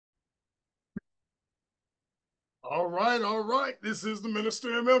All right, all right. This is the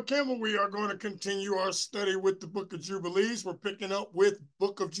Minister M.L. Kimball. We are going to continue our study with the Book of Jubilees. We're picking up with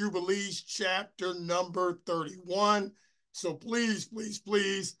Book of Jubilees, chapter number 31. So please, please,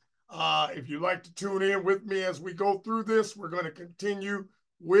 please, if you'd like to tune in with me as we go through this, we're going to continue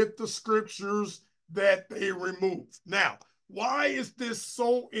with the scriptures that they removed. Now, why is this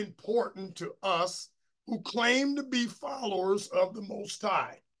so important to us who claim to be followers of the Most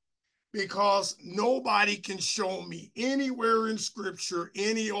High? Because nobody can show me anywhere in scripture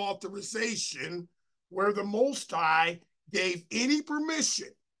any authorization where the Most High gave any permission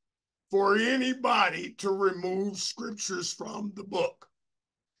for anybody to remove scriptures from the book.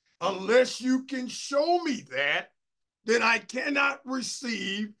 Unless you can show me that, then I cannot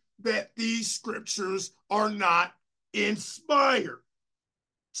receive that these scriptures are not inspired.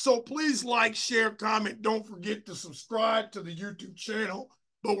 So please like, share, comment. Don't forget to subscribe to the YouTube channel.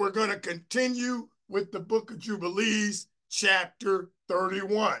 But we're going to continue with the Book of Jubilees, chapter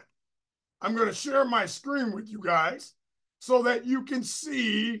 31. I'm going to share my screen with you guys so that you can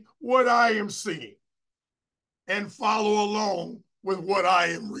see what I am seeing and follow along with what I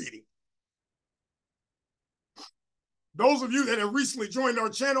am reading. Those of you that have recently joined our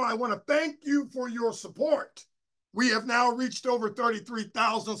channel, I want to thank you for your support. We have now reached over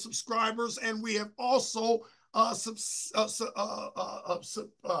 33,000 subscribers, and we have also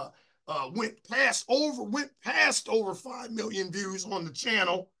went past over 5 million views on the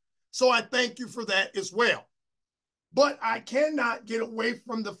channel. So I thank you for that as well. But I cannot get away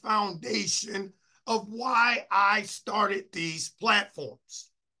from the foundation of why I started these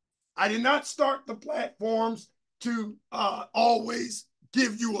platforms. I did not start the platforms to always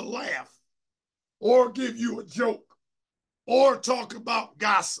give you a laugh or give you a joke or talk about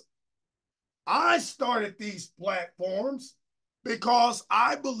gossip. I started these platforms because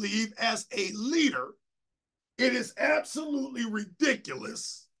I believe as a leader, it is absolutely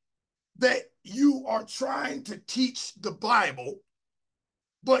ridiculous that you are trying to teach the Bible,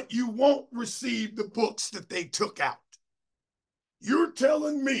 but you won't receive the books that they took out. You're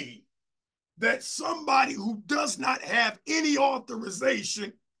telling me that somebody who does not have any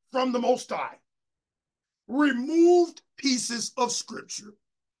authorization from the Most High removed pieces of scripture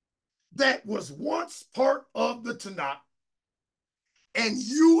that was once part of the Tanakh, and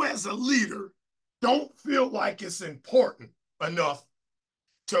you as a leader don't feel like it's important enough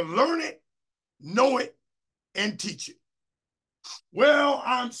to learn it, know it, and teach it. Well,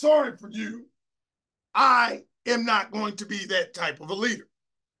 I'm sorry for you. I am not going to be that type of a leader.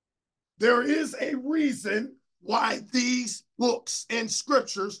 There is a reason why these books and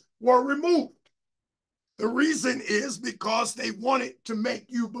scriptures were removed. The reason is because they wanted to make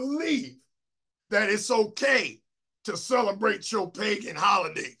you believe that it's okay to celebrate your pagan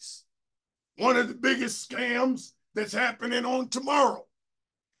holidays. One of the biggest scams that's happening on tomorrow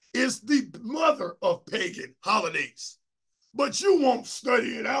is the mother of pagan holidays. But you won't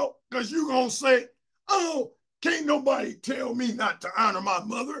study it out because you're going to say, oh, can't nobody tell me not to honor my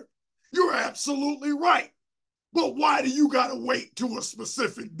mother. You're absolutely right. But why do you got to wait to a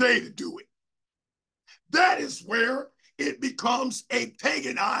specific day to do it? That is where it becomes a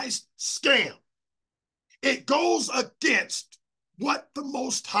paganized scam. It goes against what the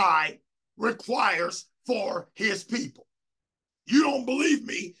Most High requires for his people. You don't believe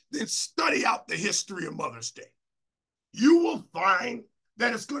me? Then study out the history of Mother's Day. You will find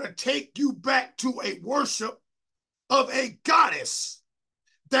that it's going to take you back to a worship of a goddess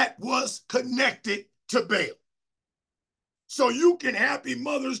that was connected to Baal. So you can happy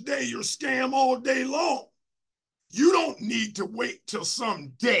Mother's Day your scam all day long. You don't need to wait till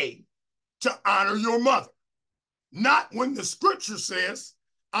some day to honor your mother. Not when the scripture says,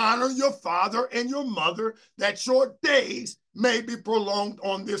 honor your father and your mother, that your days may be prolonged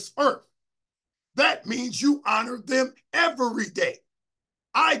on this earth. That means you honor them every day.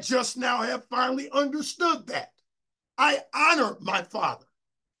 I just now have finally understood that. I honor my father.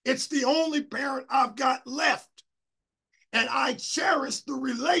 It's the only parent I've got left. And I cherish the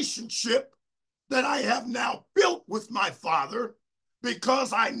relationship that I have now built with my father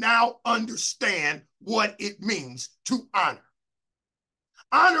because I now understand what it means to honor.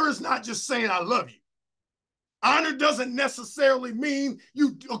 Honor is not just saying I love you. Honor doesn't necessarily mean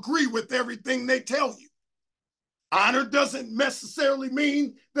you agree with everything they tell you. Honor doesn't necessarily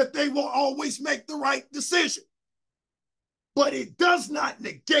mean that they will always make the right decision. But it does not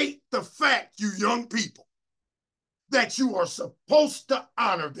negate the fact, you young people, that you are supposed to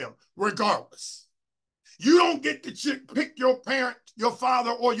honor them regardless. You don't get to pick your parent, your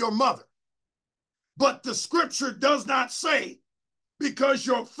father, or your mother. But the scripture does not say, because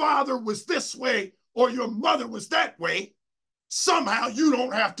your father was this way or your mother was that way, somehow you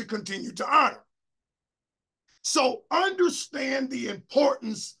don't have to continue to honor. So understand the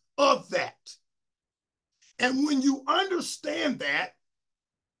importance of that. And when you understand that,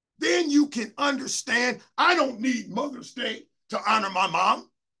 then you can understand I don't need Mother's Day to honor my mom.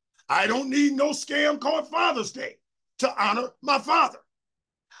 I don't need no scam called Father's Day to honor my father.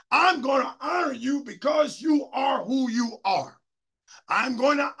 I'm going to honor you because you are who you are. I'm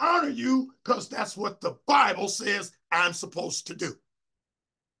going to honor you because that's what the Bible says I'm supposed to do.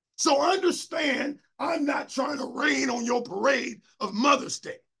 So understand, I'm not trying to rain on your parade of Mother's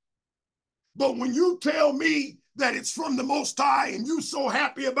Day. But when you tell me that it's from the Most High and you're so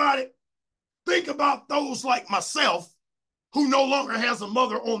happy about it, think about those like myself who no longer has a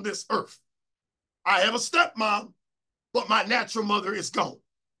mother on this earth. I have a stepmom, but my natural mother is gone.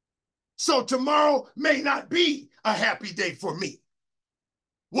 So tomorrow may not be a happy day for me.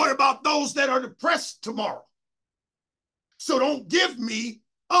 What about those that are depressed tomorrow? So don't give me,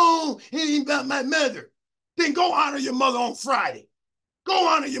 oh, it ain't about my mother. Then go honor your mother on Friday. Go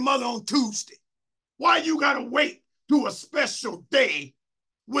honor your mother on Tuesday. Why you gotta wait to a special day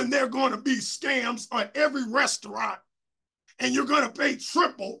when there are going to be scams on every restaurant and you're going to pay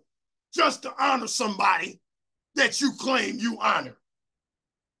triple just to honor somebody that you claim you honor?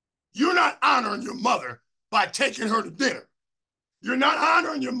 You're not honoring your mother by taking her to dinner. You're not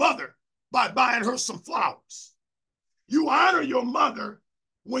honoring your mother by buying her some flowers. You honor your mother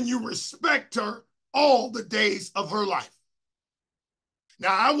when you respect her all the days of her life.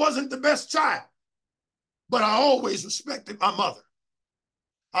 Now, I wasn't the best child, but I always respected my mother.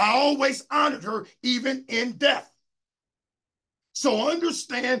 I always honored her even in death. So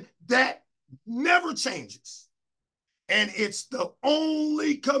understand that never changes. And it's the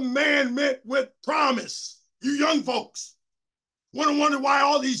only commandment with promise. You young folks want to wonder why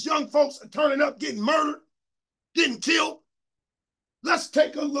all these young folks are turning up, getting murdered, getting killed? Let's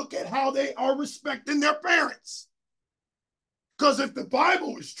take a look at how they are respecting their parents. Because if the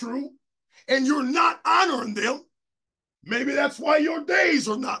Bible is true and you're not honoring them, maybe that's why your days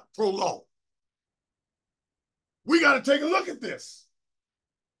are not prolonged. We got to take a look at this.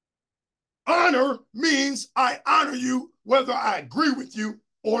 Honor means I honor you whether I agree with you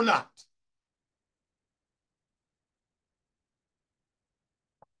or not.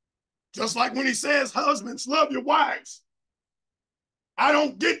 Just like when he says, husbands, love your wives. I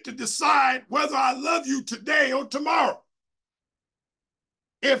don't get to decide whether I love you today or tomorrow.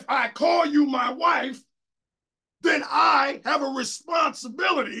 If I call you my wife, then I have a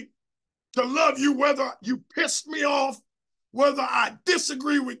responsibility to love you whether you pissed me off, whether I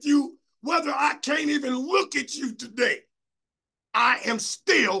disagree with you, whether I can't even look at you today. I am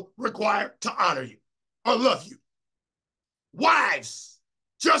still required to honor you or love you. Wives,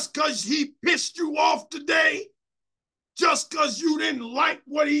 just because he pissed you off today, just because you didn't like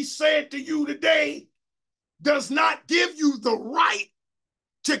what he said to you today, does not give you the right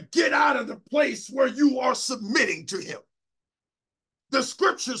to get out of the place where you are submitting to him. The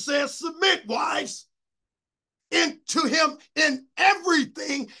scripture says, submit, wives, to him in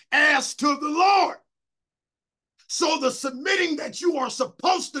everything as to the Lord. So the submitting that you are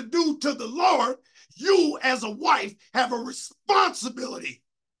supposed to do to the Lord, you as a wife have a responsibility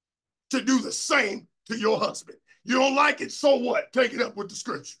to do the same to your husband. You don't like it, so what? Take it up with the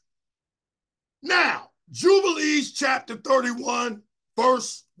scripture. Now, Jubilees chapter 31,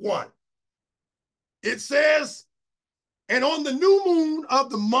 verse 1. It says, and on the new moon of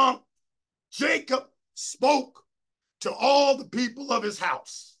the month, Jacob spoke to all the people of his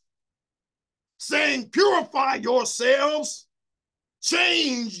house, saying, purify yourselves,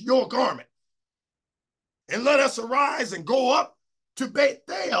 change your garment, and let us arise and go up to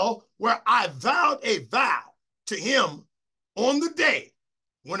Bethel, where I vowed a vow to him on the day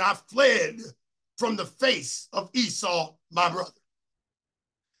when I fled from the face of Esau, my brother.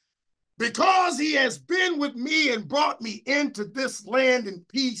 Because he has been with me and brought me into this land in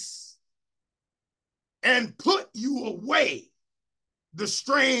peace and put you away the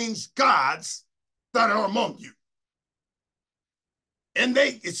strange gods that are among you. And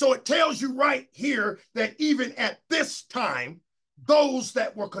so it tells you right here that even at this time, those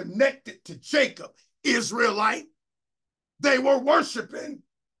that were connected to Jacob, Israelite, they were worshiping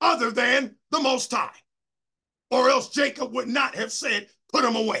other than the Most High, or else Jacob would not have said, put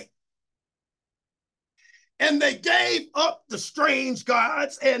them away. And they gave up the strange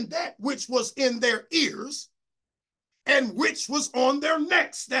gods and that which was in their ears and which was on their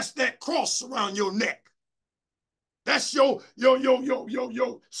necks. That's that cross around your neck. That's your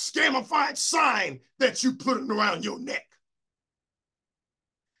scamified sign that you put around your neck.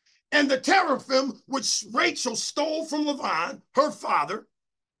 And the teraphim which Rachel stole from Laban, her father,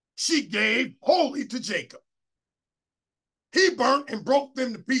 she gave wholly to Jacob. He burnt and broke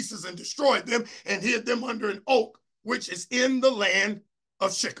them to pieces and destroyed them and hid them under an oak, which is in the land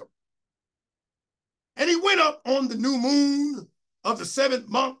of Shechem. And he went up on the new moon of the 7th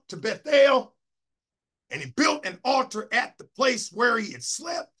month to Bethel, and he built an altar at the place where he had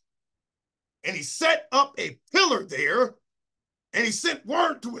slept. And he set up a pillar there, and he sent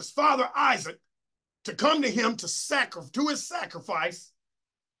word to his father Isaac to come to him to his sacrifice,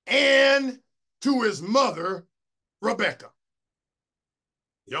 and to his mother Rebekah.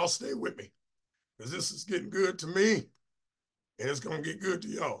 Y'all stay with me, because this is getting good to me, and it's going to get good to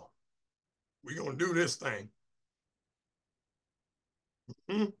y'all. We're going to do this thing.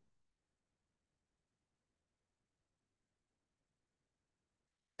 And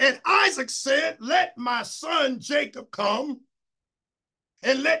Isaac said, let my son Jacob come,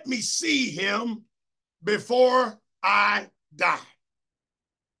 and let me see him before I die.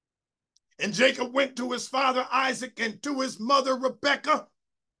 And Jacob went to his father Isaac and to his mother Rebekah,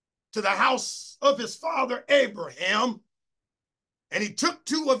 to the house of his father Abraham. And he took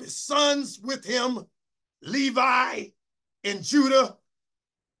 2 of his sons with him, Levi and Judah.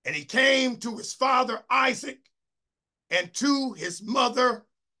 And he came to his father Isaac and to his mother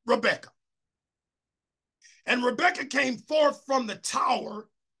Rebekah. And Rebekah came forth from the tower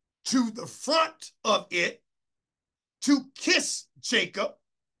to the front of it to kiss Jacob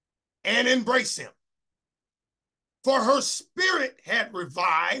and embrace him. For her spirit had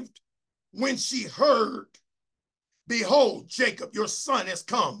revived when she heard, behold, Jacob, your son, has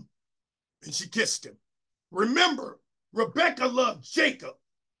come. And she kissed him. Remember, Rebekah loved Jacob,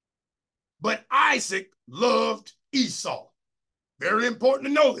 but Isaac loved Esau. Very important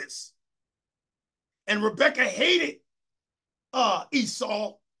to know this. And Rebekah hated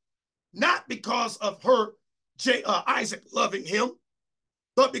Esau, not because of Isaac loving him,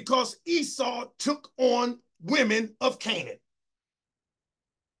 but because Esau took on women of Canaan,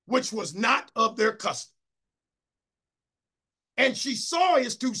 which was not of their custom. And she saw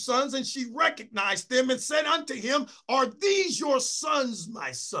his 2 sons, and she recognized them and said unto him, are these your sons,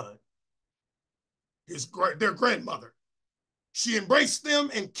 my son? Their grandmother. She embraced them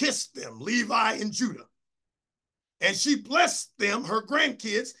and kissed them, Levi and Judah. And she blessed them, her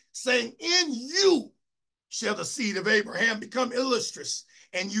grandkids, saying, in you shall the seed of Abraham become illustrious,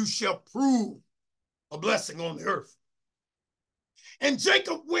 and you shall prove a blessing on the earth. And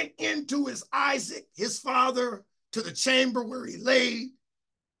Jacob went into his Isaac, his father, to the chamber where he lay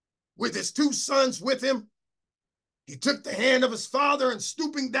with his 2 sons with him. He took the hand of his father, and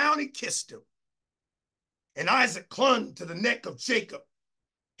stooping down, he kissed him. And Isaac clung to the neck of Jacob,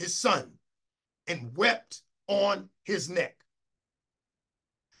 his son, and wept on his neck.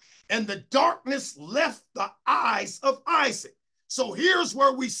 And the darkness left the eyes of Isaac. So here's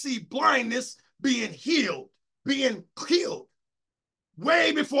where we see blindness being healed, being killed,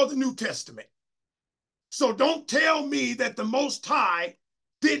 way before the New Testament. So don't tell me that the Most High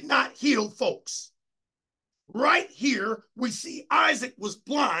did not heal folks. Right here, we see Isaac was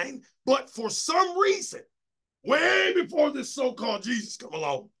blind, but for some reason, way before this so-called Jesus come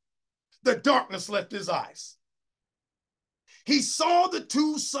along, the darkness left his eyes. He saw the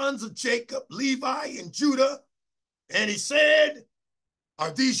 2 sons of Jacob, Levi and Judah, and he said,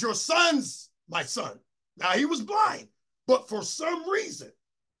 are these your sons, my son? Now he was blind, but for some reason,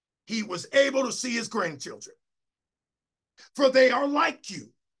 he was able to see his grandchildren. For they are like you.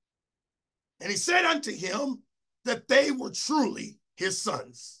 And he said unto him that they were truly his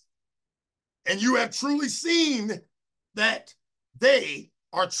sons. And you have truly seen that they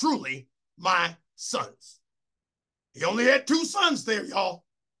are truly my sons. He only had 2 sons there, y'all.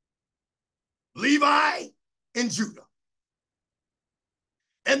 Levi and Judah.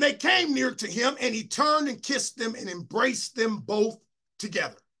 And they came near to him, and he turned and kissed them and embraced them both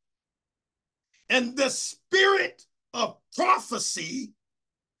together. And the spirit of prophecy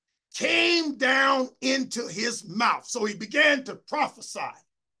came down into his mouth. So he began to prophesy.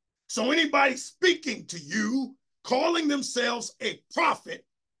 So anybody speaking to you, calling themselves a prophet,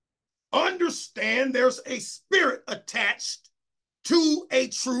 understand there's a spirit attached to a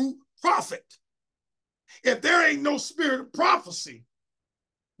true prophet. If there ain't no spirit of prophecy,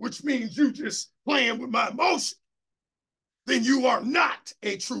 which means you just playing with my emotion, then you are not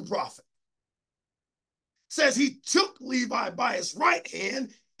a true prophet. Says he took Levi by his right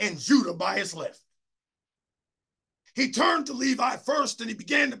hand and Judah by his left. He turned to Levi first, and he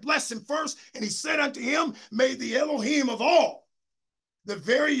began to bless him first, and he said unto him, may the Elohim of all, the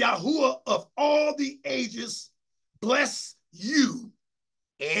very Yahuwah of all the ages, bless you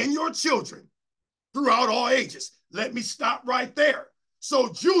and your children throughout all ages. Let me stop right there. So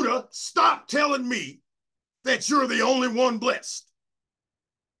Judah, stop telling me that you're the only one blessed.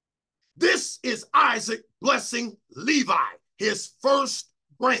 This is Isaac blessing Levi, his first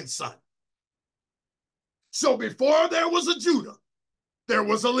grandson. So before there was a Judah, there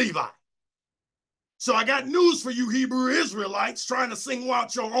was a Levi. So I got news for you Hebrew Israelites trying to single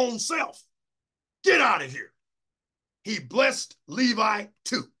out your own self. Get out of here. He blessed Levi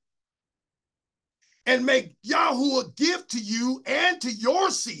too. And make Yahuwah give to you and to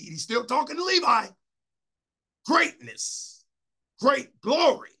your seed, he's still talking to Levi, greatness, great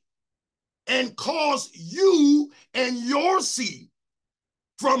glory, and cause you and your seed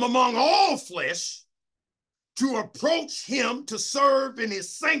from among all flesh to approach him to serve in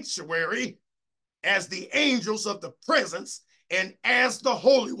his sanctuary as the angels of the presence and as the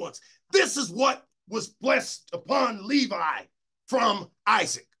holy ones. This is what was blessed upon Levi from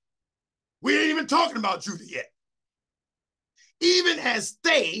Isaac. We ain't even talking about Judah yet. Even as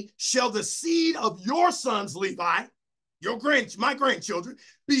they shall the seed of your sons, Levi, my grandchildren,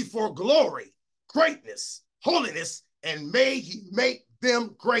 be for glory, greatness, holiness, and may he make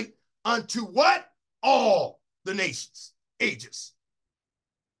them great unto what? All the nations, ages.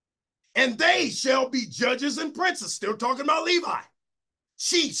 And they shall be judges and princes, still talking about Levi,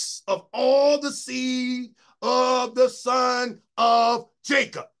 chiefs of all the seed of the son of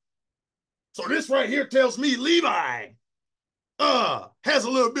Jacob. So this right here tells me Levi has a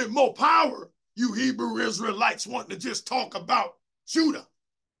little bit more power. You Hebrew Israelites wanting to just talk about Judah.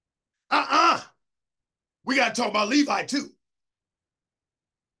 We got to talk about Levi too.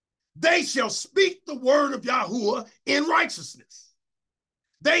 They shall speak the word of Yahuwah in righteousness.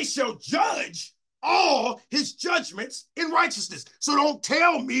 They shall judge all his judgments in righteousness. So don't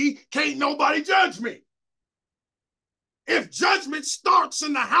tell me can't nobody judge me. If judgment starts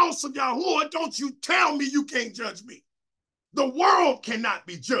in the house of Yahuwah, don't you tell me you can't judge me. The world cannot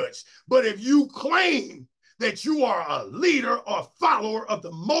be judged. But if you claim that you are a leader or follower of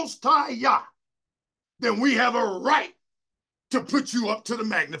the Most High Yah, then we have a right to put you up to the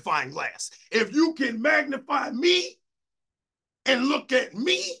magnifying glass. If you can magnify me and look at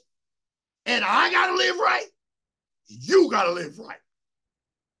me and I got to live right, you got to live right.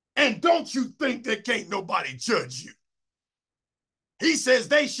 And don't you think that can't nobody judge you. He says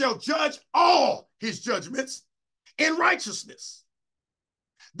they shall judge all his judgments in righteousness.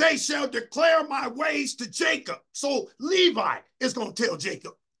 They shall declare my ways to Jacob. So Levi is going to tell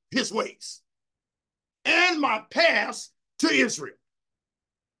Jacob his ways. And my paths to Israel.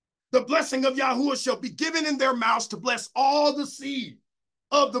 The blessing of Yahuwah shall be given in their mouths to bless all the seed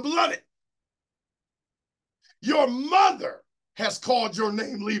of the beloved. Your mother has called your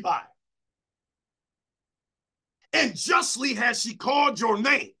name Levi. And justly has she called your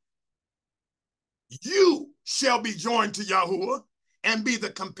name. You shall be joined to Yahuwah and be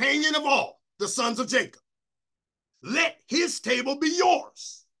the companion of all the sons of Jacob. Let his table be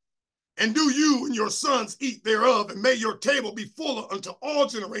yours. And do you and your sons eat thereof, and may your table be full unto all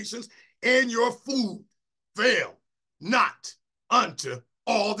generations, and your food fail not unto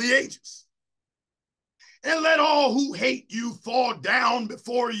all the ages. And let all who hate you fall down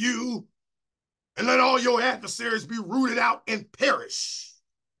before you, and let all your adversaries be rooted out and perish.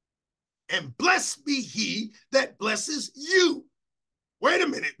 And blessed be he that blesses you. Wait a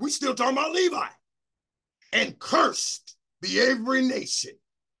minute, we still talking about Levi. And cursed be every nation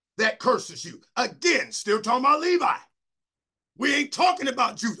that curses you. Again, still talking about Levi. We ain't talking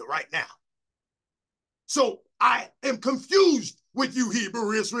about Judah right now. So I am confused with you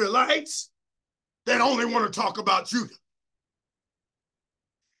Hebrew Israelites that only want to talk about Judah.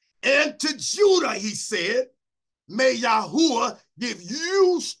 And to Judah, he said, may Yahuwah give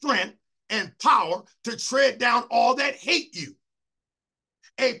you strength and power to tread down all that hate you.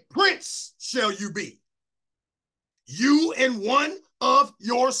 A prince shall you be. You and one of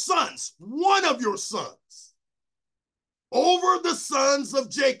your sons, over the sons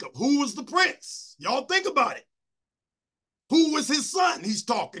of Jacob. Who was the prince? Y'all think about it. Who was his son he's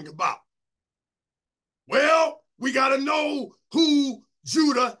talking about? Well, we got to know who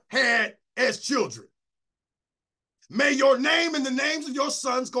Judah had as children. May your name and the names of your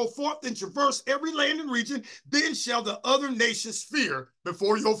sons go forth and traverse every land and region. Then shall the other nations fear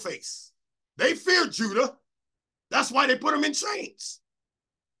before your face. They feared Judah. That's why they put him in chains.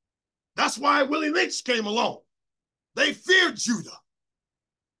 That's why Willie Lynch came along. They feared Judah.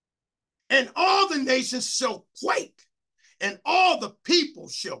 And all the nations shall quake, and all the people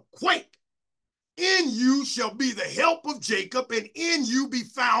shall quake. In you shall be the help of Jacob, and in you be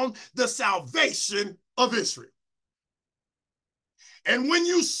found the salvation of Israel. And when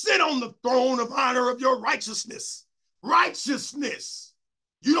you sit on the throne of honor of your righteousness,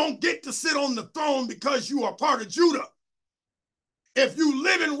 you don't get to sit on the throne because you are part of Judah. If you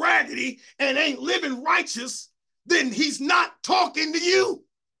live in raggedy and ain't living righteous, then he's not talking to you.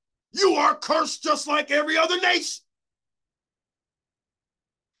 You are cursed just like every other nation.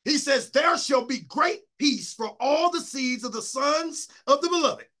 He says, there shall be great peace for all the seeds of the sons of the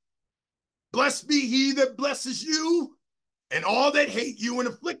beloved. Blessed be he that blesses you, and all that hate you and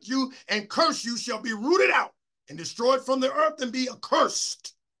afflict you and curse you shall be rooted out and destroyed from the earth and be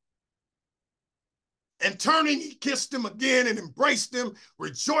accursed. And turning, he kissed him again and embraced him,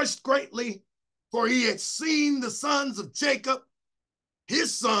 rejoiced greatly, for he had seen the sons of Jacob,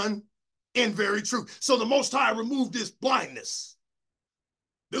 his son, in very truth. So the Most High removed his blindness.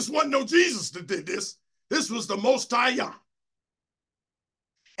 This wasn't no Jesus that did this. This was the Most High Yah.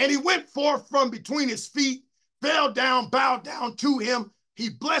 And he went forth from between his feet, fell down, bowed down to him. He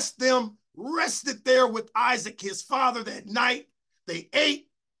blessed them, rested there with Isaac, his father, that night. They ate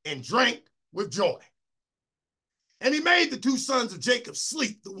and drank with joy. And he made the two sons of Jacob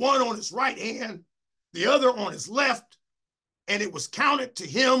sleep, the one on his right hand, the other on his left, and it was counted to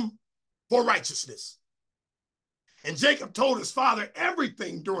him for righteousness. And Jacob told his father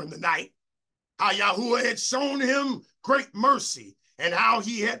everything during the night, how Yahuwah had shown him great mercy, and how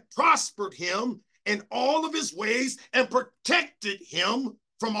he had prospered him in all of his ways and protected him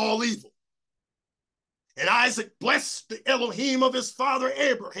from all evil. And Isaac blessed the Elohim of his father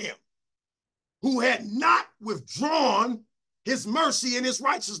Abraham, who had not withdrawn his mercy and his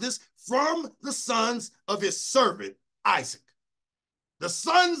righteousness from the sons of his servant Isaac. The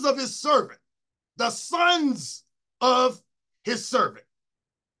sons of his servant, the sons of his servant.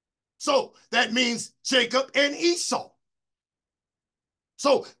 So that means Jacob and Esau.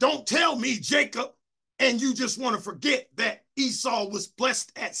 So don't tell me Jacob and you just want to forget that Esau was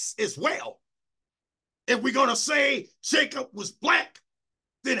blessed as well. If we're going to say Jacob was black,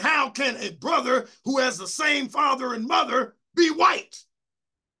 then how can a brother who has the same father and mother be white?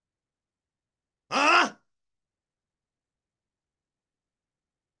 Huh?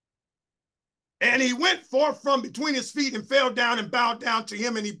 And he went forth from between his feet and fell down and bowed down to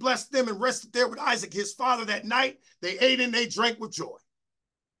him, and he blessed them and rested there with Isaac, his father, that night. They ate and they drank with joy.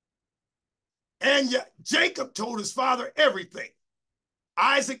 And Jacob told his father everything.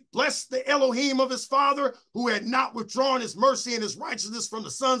 Isaac blessed the Elohim of his father, who had not withdrawn his mercy and his righteousness from the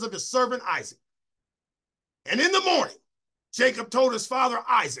sons of his servant Isaac. And in the morning, Jacob told his father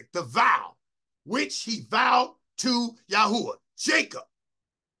Isaac the vow which he vowed to Yahuwah, Jacob,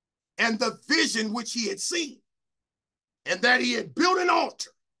 and the vision which he had seen, and that he had built an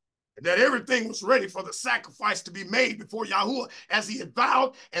altar, and that everything was ready for the sacrifice to be made before Yahuwah as he had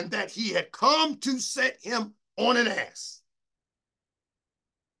vowed, and that he had come to set him on an ass.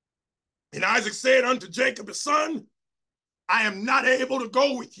 And Isaac said unto Jacob his son, I am not able to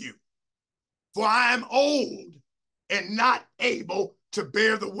go with you, for I am old and not able to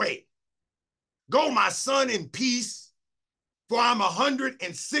bear the weight. Go, my son, in peace, for I'm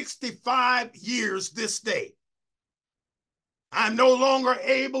 165 years this day. I'm no longer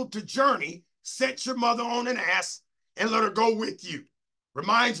able to journey. Set your mother on an ass and let her go with you.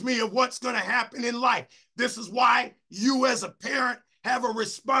 Reminds me of what's going to happen in life. This is why you as a parent have a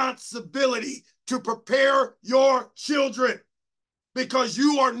responsibility to prepare your children, because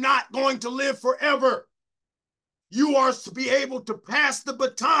you are not going to live forever. You are to be able to pass the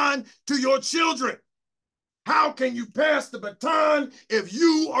baton to your children. How can you pass the baton if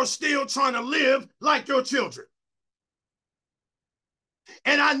you are still trying to live like your children?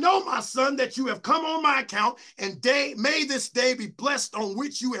 And I know, my son, that you have come on my account, and may this day be blessed on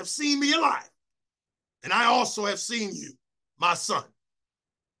which you have seen me alive. And I also have seen you, my son.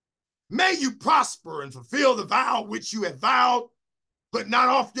 May you prosper and fulfill the vow which you have vowed, but not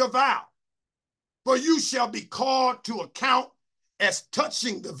off your vow. For you shall be called to account as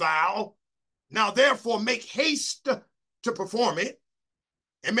touching the vow. Now therefore make haste to perform it,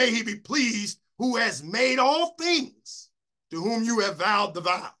 and may he be pleased who has made all things, to whom you have vowed the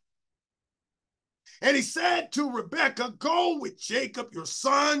vow. And he said to Rebekah, go with Jacob your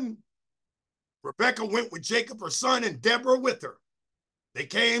son. Rebekah went with Jacob her son, and Deborah with her. They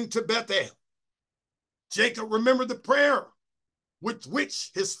came to Bethel. Jacob remembered the prayer with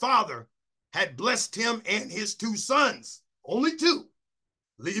which his father had blessed him and his two sons, only two,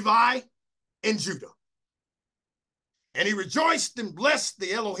 Levi and Judah. And he rejoiced and blessed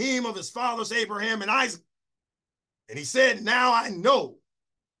the Elohim of his fathers Abraham and Isaac. And he said, now I know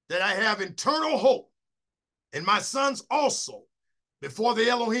that I have eternal hope, and my sons also, before the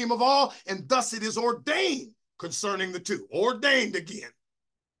Elohim of all, and thus it is ordained concerning the two, ordained again.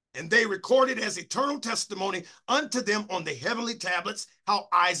 And they recorded as eternal testimony unto them on the heavenly tablets how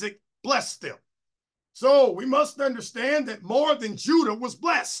Isaac blessed them. So we must understand that more than Judah was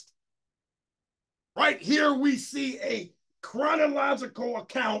blessed. Right here we see a chronological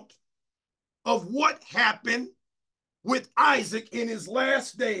account of what happened with Isaac in his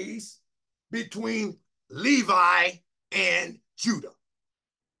last days between Levi and Judah.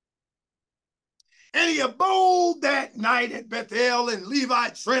 And he abode that night at Bethel, and Levi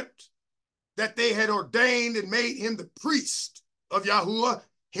dreamt that they had ordained and made him the priest of Yahuwah,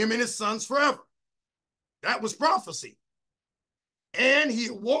 him and his sons forever. That was prophecy. And he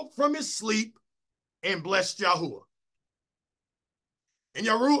awoke from his sleep and blessed Yahuwah. And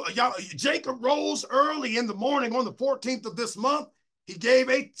Jacob rose early in the morning on the 14th of this month. He gave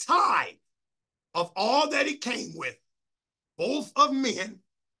a tithe of all that he came with, both of men,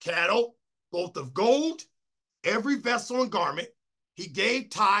 cattle, both of gold, every vessel and garment. He gave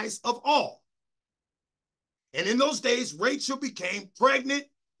tithes of all. And in those days, Rachel became pregnant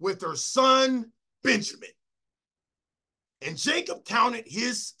with her son Benjamin. And Jacob counted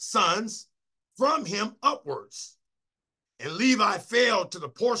his sons from him upwards. And Levi fell to the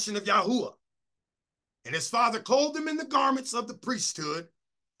portion of Yahuwah. And his father clothed him in the garments of the priesthood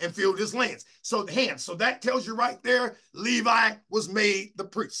and filled his lands. So that tells you right there, Levi was made the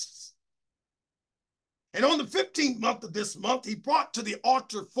priests. And on the 15th month of this month, he brought to the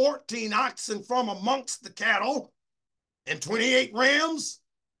altar 14 oxen from amongst the cattle, and 28 rams,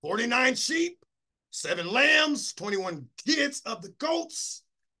 49 sheep, 7 lambs, 21 kids of the goats,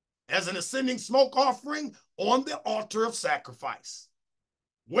 as an ascending smoke offering on the altar of sacrifice,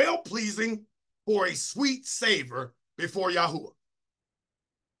 well-pleasing for a sweet savor before Yahuwah.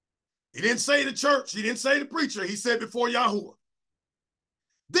 He didn't say the church, he didn't say the preacher, he said before Yahuwah.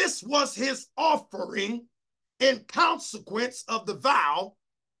 This was his offering in consequence of the vow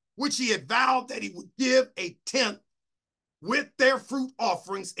which he had vowed that he would give a tenth with their fruit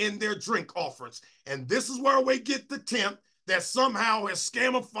offerings and their drink offerings. And this is where we get the tenth that somehow is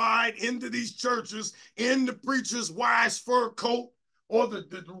scamified into these churches, in the preacher's wise fur coat, or the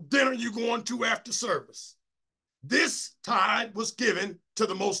dinner you're going to after service. This tithe was given to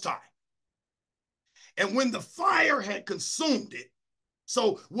the Most High. And when the fire had consumed it,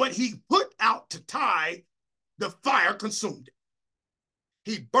 so what he put out to tithe, the fire consumed it.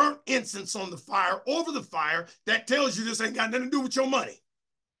 He burnt incense on the fire, over the fire. That tells you this ain't got nothing to do with your money.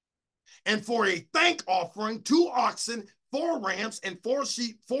 And for a thank offering, 2 oxen, 4 rams, and 4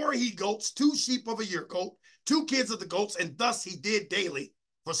 sheep, 4 he-goats, 2 sheep of a year goat, 2 kids of the goats, and thus he did daily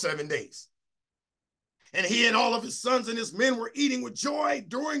for 7 days. And he and all of his sons and his men were eating with joy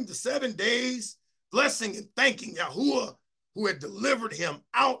during the 7 days, blessing and thanking Yahuwah, who had delivered him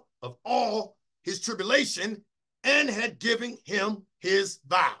out of all his tribulation and had given him his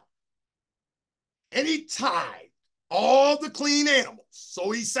vow. And he tithed all the clean animals,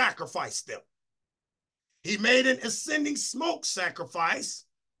 so he sacrificed them. He made an ascending smoke sacrifice,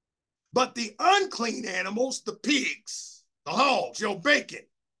 but the unclean animals, the pigs, the hogs, your bacon,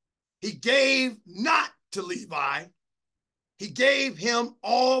 he gave not to Levi. He gave him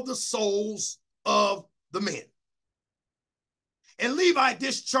all the souls of the men. And Levi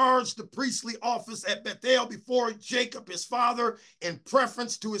discharged the priestly office at Bethel before Jacob, his father, in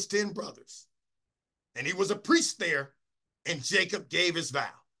preference to his 10 brothers. And he was a priest there, and Jacob gave his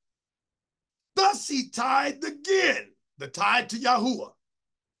vow. Thus he tithed again, the tithe to Yahuwah,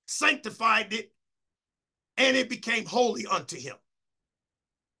 sanctified it, and it became holy unto him.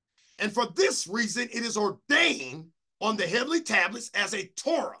 And for this reason, it is ordained on the heavenly tablets as a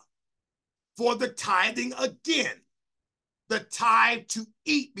Torah for the tithing again, the tithe to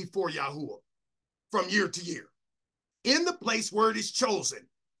eat before Yahuwah from year to year, in the place where it is chosen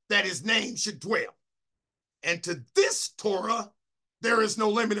that his name should dwell. And to this Torah, there is no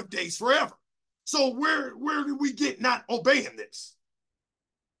limit of days forever. So where do we get not obeying this?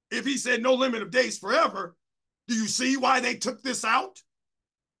 If he said no limit of days forever, do you see why they took this out?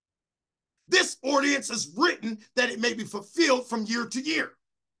 This ordinance is written that it may be fulfilled from year to year,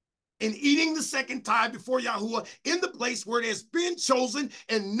 in eating the second tithe before Yahuwah in the place where it has been chosen,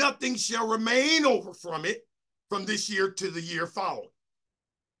 and nothing shall remain over from it from this year to the year following.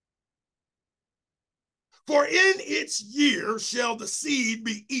 For in its year shall the seed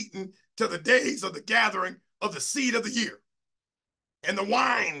be eaten to the days of the gathering of the seed of the year, and the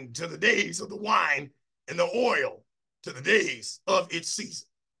wine to the days of the wine, and the oil to the days of its season.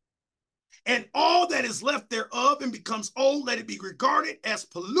 And all that is left thereof and becomes old, let it be regarded as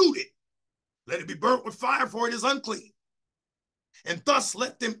polluted. Let it be burnt with fire, for it is unclean. And thus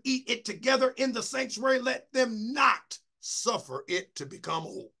let them eat it together in the sanctuary. Let them not suffer it to become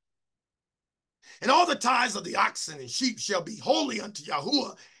old. And all the tithes of the oxen and sheep shall be holy unto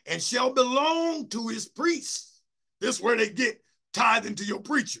Yahuwah and shall belong to his priests. This is where they get tithing to your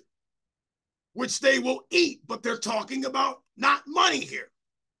preacher, which they will eat, but they're talking about not money here.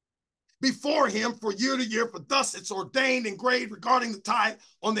 Before him for year to year, for thus it's ordained and engraved regarding the tithe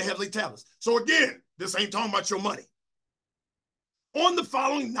on the heavenly tablets. So again, this ain't talking about your money. On the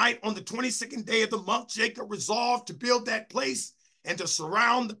following night, on the 22nd day of the month, Jacob resolved to build that place and to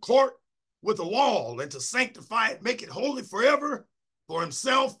surround the court with a wall and to sanctify it, make it holy forever for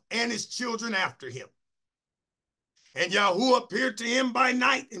himself and his children after him. And Yahuwah appeared to him by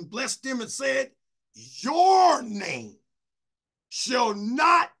night and blessed him and said, your name shall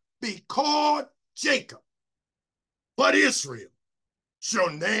not be called Jacob, but Israel shall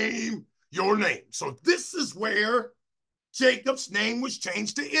name your name. So this is where Jacob's name was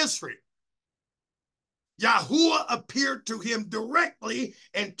changed to Israel. Yahuwah appeared to him directly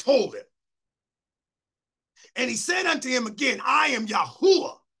and told him. And he said unto him again, I am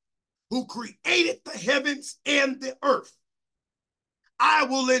Yahuwah, who created the heavens and the earth. I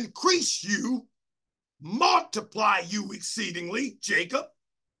will increase you, multiply you exceedingly, Jacob,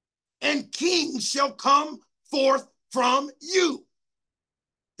 and kings shall come forth from you.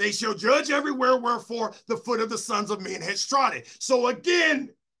 They shall judge everywhere, wherefore the foot of the sons of men has trodden. So again,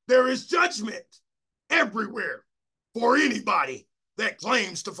 there is judgment everywhere for anybody that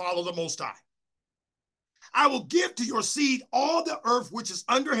claims to follow the Most High. I will give to your seed all the earth which is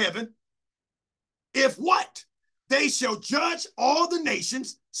under heaven. If what? They shall judge all the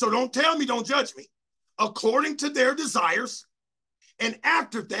nations. So don't tell me, don't judge me. According to their desires. And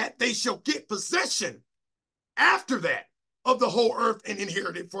after that, they shall get possession after that of the whole earth and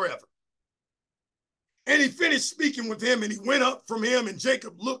inherit it forever. And he finished speaking with him, and he went up from him, and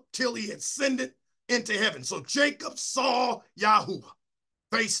Jacob looked till he ascended into heaven. So Jacob saw Yahuwah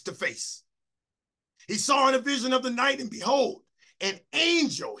face to face. He saw in a vision of the night, and behold, an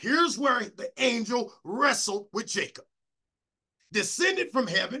angel, here's where the angel wrestled with Jacob, descended from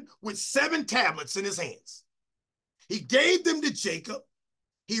heaven with 7 tablets in his hands. He gave them to Jacob.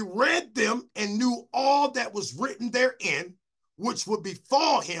 He read them and knew all that was written therein, which would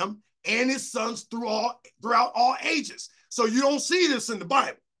befall him and his sons throughout all ages. So you don't see this in the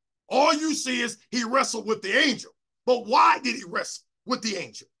Bible. All you see is he wrestled with the angel. But why did he wrestle with the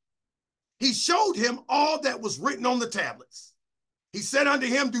angel? He showed him all that was written on the tablets. He said unto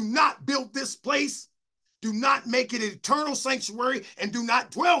him, do not build this place, do not make it an eternal sanctuary, and do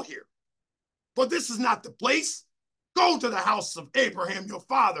not dwell here. For this is not the place. Go to the house of Abraham, your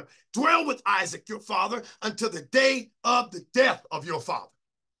father. Dwell with Isaac, your father, until the day of the death of your father.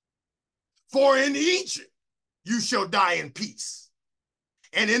 For in Egypt you shall die in peace.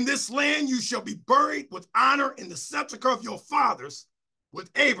 And in this land you shall be buried with honor in the sepulchre of your fathers,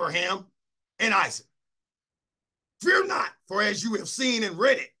 with Abraham and Isaac. Fear not, for as you have seen and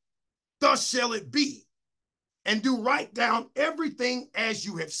read it, thus shall it be. And do write down everything as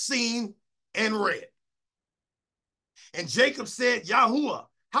you have seen and read. And Jacob said, Yahuwah,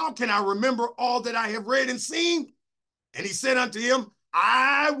 how can I remember all that I have read and seen? And he said unto him,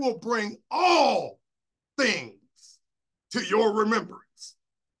 I will bring all things to your remembrance.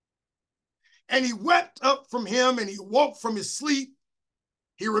 And he wept up from him, and he woke from his sleep.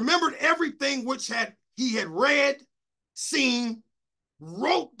 He remembered everything which he had read, seen,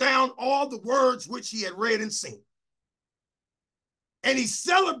 wrote down all the words which he had read and seen. And he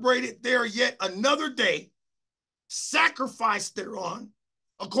celebrated there yet another day, sacrificed thereon,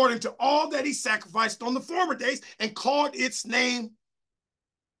 according to all that he sacrificed on the former days, and called its name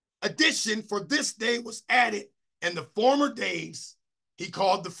addition, for this day was added, and the former days he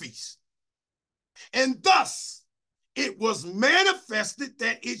called the feast. And thus it was manifested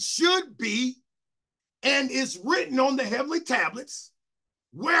that it should be, and is written on the heavenly tablets,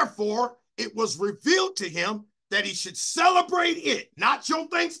 wherefore it was revealed to him that he should celebrate it, not your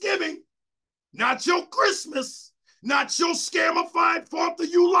Thanksgiving, not your Christmas, not your scamified 4th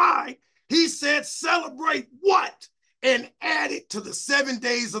of July. He said, celebrate what? And add it to the 7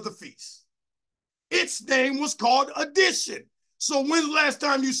 days of the feast. Its name was called Addition. So when's the last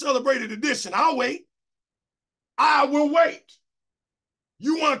time you celebrated Addition? I'll wait. I will wait.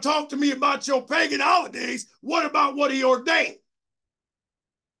 You want to talk to me about your pagan holidays? What about what he ordained?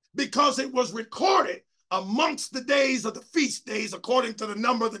 Because it was recorded amongst the days of the feast days according to the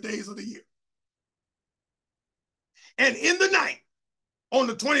number of the days of the year. And in the night, on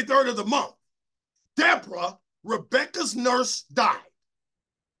the 23rd of the month, Deborah, Rebekah's nurse, died.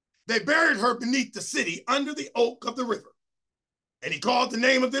 They buried her beneath the city under the oak of the river. And he called the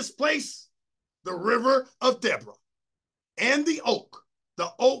name of this place the River of Deborah, and the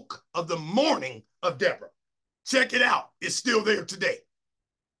oak of the morning of Deborah. Check it out. It's still there today.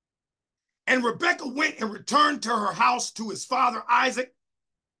 And Rebekah went and returned to her house to his father Isaac.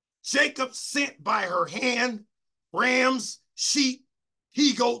 Jacob sent by her hand rams, sheep,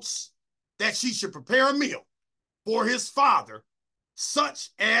 he-goats, that she should prepare a meal for his father, such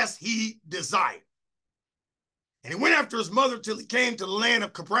as he desired. And he went after his mother till he came to the land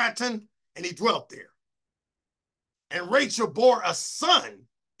of Cabratan, and he dwelt there. And Rachel bore a son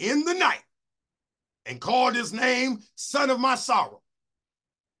in the night, and called his name Son of My Sorrow.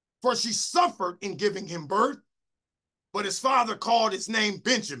 For she suffered in giving him birth, but his father called his name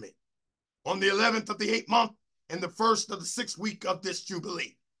Benjamin, on the 11th of the 8th month, in the first of the 6th week of this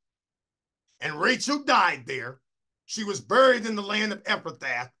Jubilee. And Rachel died there. She was buried in the land of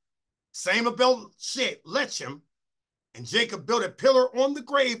Ephrathah, same of Lechem, and Jacob built a pillar on the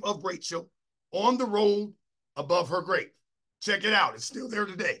grave of Rachel on the road above her grave. Check it out. It's still there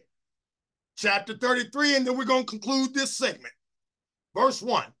today. Chapter 33, and then we're going to conclude this segment. Verse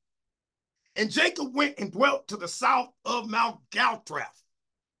 1. And Jacob went and dwelt to the south of Mount Galtrath.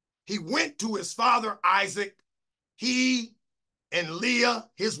 He went to his father Isaac, he and Leah,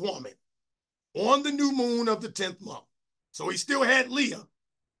 his woman, on the new moon of the 10th month. So he still had Leah,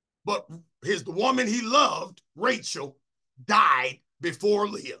 but the woman he loved, Rachel, died before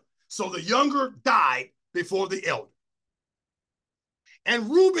Leah. So the younger died before the elder. And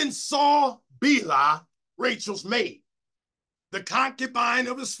Reuben saw Bilhah, Rachel's maid, the concubine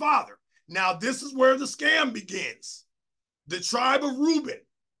of his father. Now this is where the scam begins. The tribe of Reuben,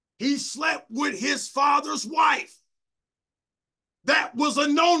 he slept with his father's wife. That was a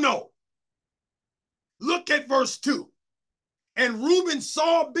no-no. Look at verse 2. And Reuben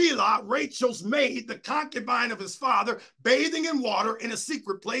saw Bilhah, Rachel's maid, the concubine of his father, bathing in water in a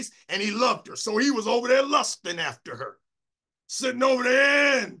secret place, and he loved her. So he was over there lusting after her, sitting over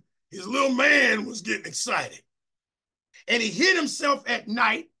there, and his little man was getting excited. And he hid himself at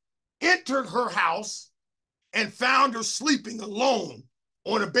night, entered her house, and found her sleeping alone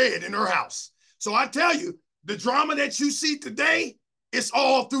on a bed in her house. So I tell you, the drama that you see today, it's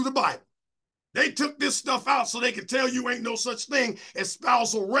all through the Bible. They took this stuff out so they could tell you ain't no such thing as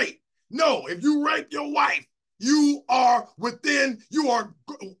spousal rape. No, if you rape your wife, you are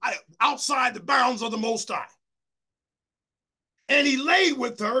outside the bounds of the Most High. And he lay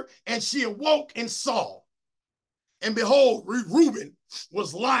with her, and she awoke and saw. And behold, Reuben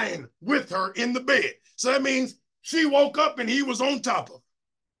was lying with her in the bed. So that means she woke up and he was on top of her.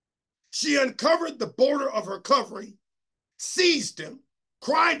 She uncovered the border of her covering, seized him,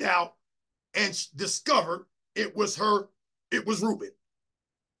 cried out, and discovered it was Reuben.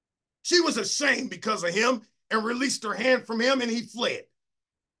 She was ashamed because of him and released her hand from him, and he fled.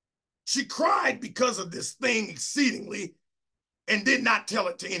 She cried because of this thing exceedingly and did not tell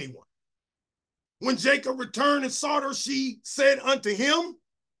it to anyone. When Jacob returned and sought her, she said unto him,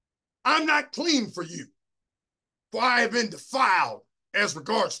 I'm not clean for you, for I have been defiled as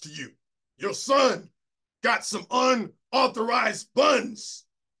regards to you. Your son got some unauthorized buns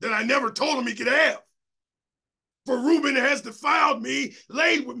that I never told him he could have. For Reuben has defiled me,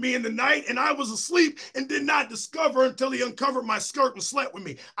 laid with me in the night, and I was asleep and did not discover until he uncovered my skirt and slept with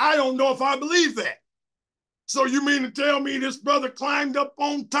me. I don't know if I believe that. So you mean to tell me this brother climbed up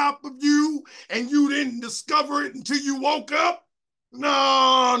on top of you and you didn't discover it until you woke up?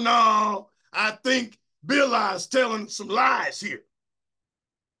 No. I think Bilhah is telling some lies here.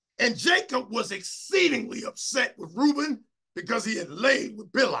 And Jacob was exceedingly upset with Reuben because he had laid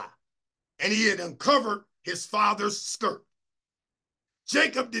with Bilhah and he had uncovered his father's skirt.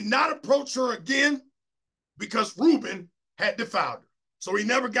 Jacob did not approach her again because Reuben had defiled her. So he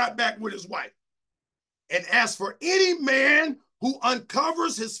never got back with his wife. And as for any man who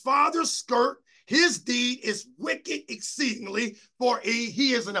uncovers his father's skirt, his deed is wicked exceedingly, for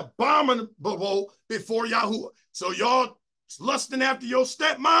he is an abominable before Yahuwah. So y'all lusting after your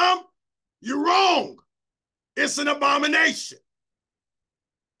stepmom? You're wrong. It's an abomination.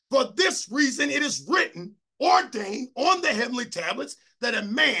 For this reason, it is written, ordained on the heavenly tablets, that a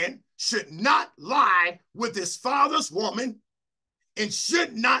man should not lie with his father's woman and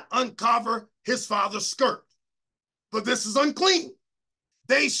should not uncover his father's skirt. For this is unclean.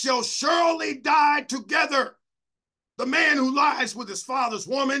 They shall surely die together, the man who lies with his father's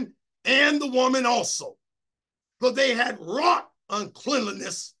woman and the woman also. For they had wrought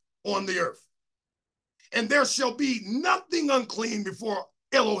uncleanliness on the earth. And there shall be nothing unclean before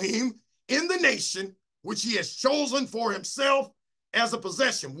Elohim in the nation which he has chosen for himself as a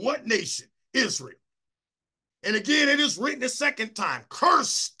possession. What nation? Israel. And again, it is written a second time,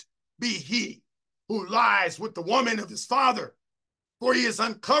 cursed be he who lies with the woman of his father, for he has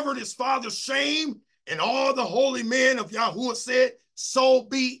uncovered his father's shame. And all the holy men of Yahuwah said, so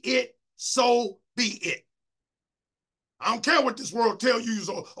be it, so be it. I don't care what this world tells you is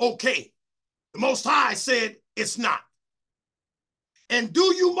okay. The Most High said it's not. And do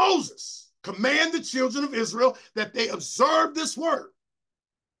you, Moses, command the children of Israel that they observe this word,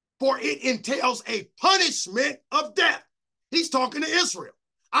 for it entails a punishment of death. He's talking to Israel.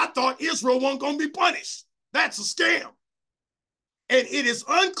 I thought Israel wasn't going to be punished. That's a scam. And it is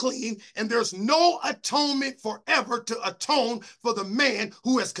unclean, and there's no atonement forever to atone for the man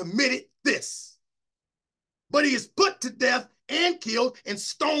who has committed this. But he is put to death and killed and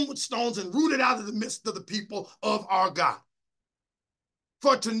stoned with stones and rooted out of the midst of the people of our God.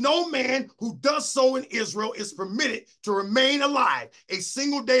 For to no man who does so in Israel is permitted to remain alive a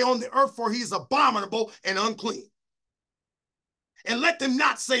single day on the earth, for he is abominable and unclean. And let them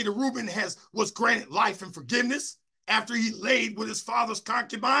not say that Reuben was granted life and forgiveness after he laid with his father's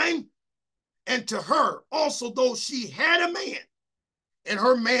concubine. And to her also, though she had a man, and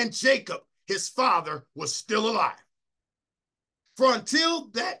her man Jacob, his father, was still alive. For until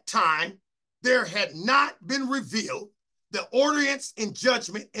that time, there had not been revealed the ordinance and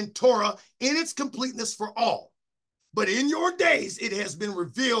judgment in Torah in its completeness for all. But in your days, it has been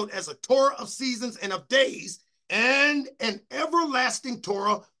revealed as a Torah of seasons and of days, and an everlasting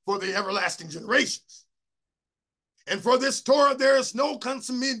Torah for the everlasting generations. And for this Torah, there is no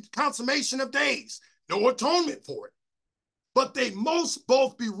consummation of days, no atonement for it. But they must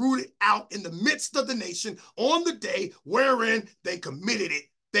both be rooted out in the midst of the nation on the day wherein they committed it,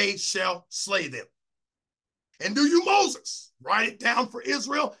 they shall slay them. And do you, Moses, write it down for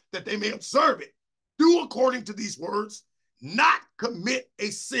Israel that they may observe it. Do according to these words, not commit a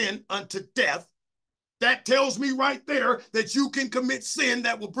sin unto death. That tells me right there that you can commit sin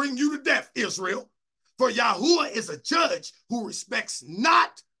that will bring you to death, Israel. For Yahuwah is a judge who respects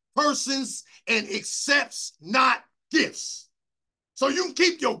not persons and accepts not gifts. So you can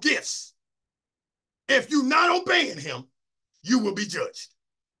keep your gifts. If you're not obeying him, you will be judged.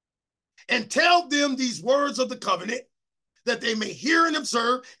 And tell them these words of the covenant, that they may hear and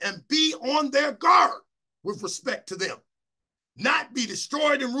observe and be on their guard with respect to them. Not be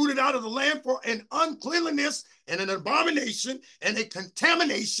destroyed and rooted out of the land, for an uncleanliness and an abomination and a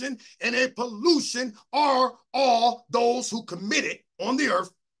contamination and a pollution are all those who commit it on the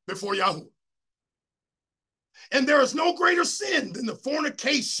earth before Yahuwah. And there is no greater sin than the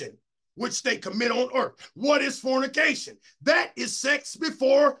fornication which they commit on earth. What is fornication? That is sex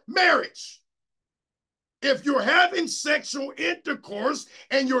before marriage. If you're having sexual intercourse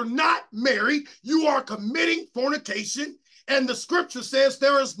and you're not married, you are committing fornication. And the scripture says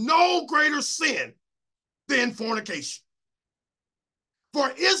there is no greater sin than fornication.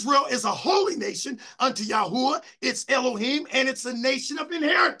 For Israel is a holy nation unto Yahuwah, its Elohim, and it's a nation of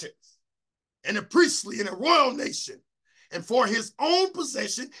inheritance, and a priestly and a royal nation, and for his own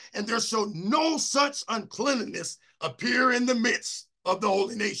possession, and there shall no such uncleanness appear in the midst of the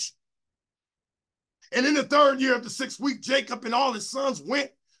holy nation. And in the 3rd year of the 6th week, Jacob and all his sons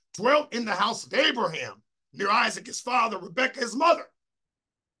dwelt in the house of Abraham, near Isaac his father, Rebekah his mother.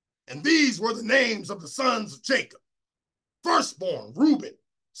 And these were the names of the sons of Jacob. Firstborn, Reuben,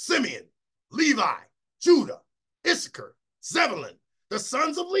 Simeon, Levi, Judah, Issachar, Zebulun, the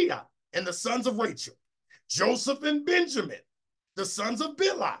sons of Leah, and the sons of Rachel, Joseph and Benjamin, the sons of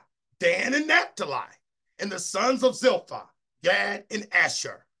Bilhah, Dan and Naphtali, and the sons of Zilpah, Gad and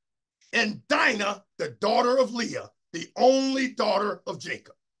Asher, and Dinah, the daughter of Leah, the only daughter of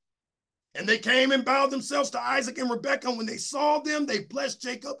Jacob. And they came and bowed themselves to Isaac and Rebekah. And when they saw them, they blessed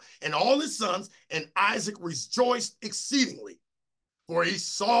Jacob and all his sons, and Isaac rejoiced exceedingly. For he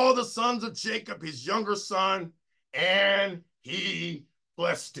saw the sons of Jacob, his younger son, and he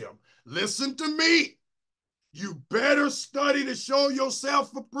blessed him. Listen to me. You better study to show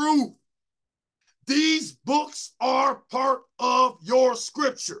yourself approved. These books are part of your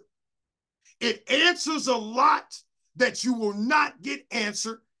scripture. It answers a lot that you will not get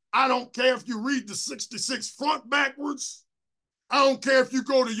answered. I don't care if you read the 66 front backwards. I don't care if you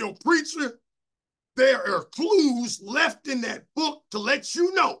go to your preacher. There are clues left in that book to let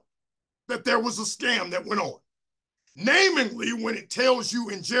you know that there was a scam that went on. Namely, when it tells you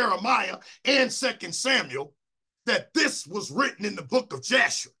in Jeremiah and 2 Samuel that this was written in the book of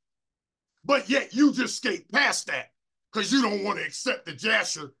Jasher. But yet you just skate past that because you don't want to accept that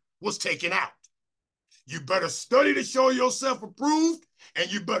Jasher was taken out. You better study to show yourself approved,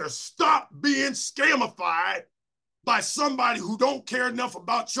 and you better stop being scamified by somebody who don't care enough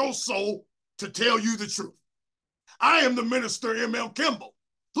about your soul to tell you the truth. I am the minister, M.L. Kimball.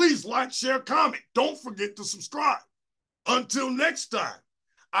 Please like, share, comment. Don't forget to subscribe. Until next time,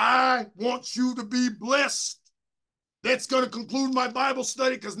 I want you to be blessed. That's going to conclude my Bible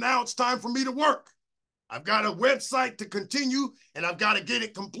study because now it's time for me to work. I've got a website to continue, and I've got to get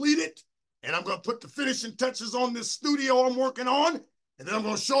it completed. And I'm going to put the finishing touches on this studio I'm working on, and then I'm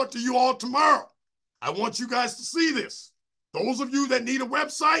going to show it to you all tomorrow. I want you guys to see this. Those of you that need a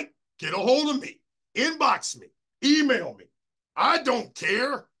website, get a hold of me. Inbox me. Email me. I don't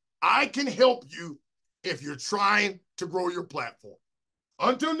care. I can help you if you're trying to grow your platform.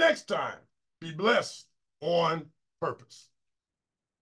 Until next time, be blessed on purpose.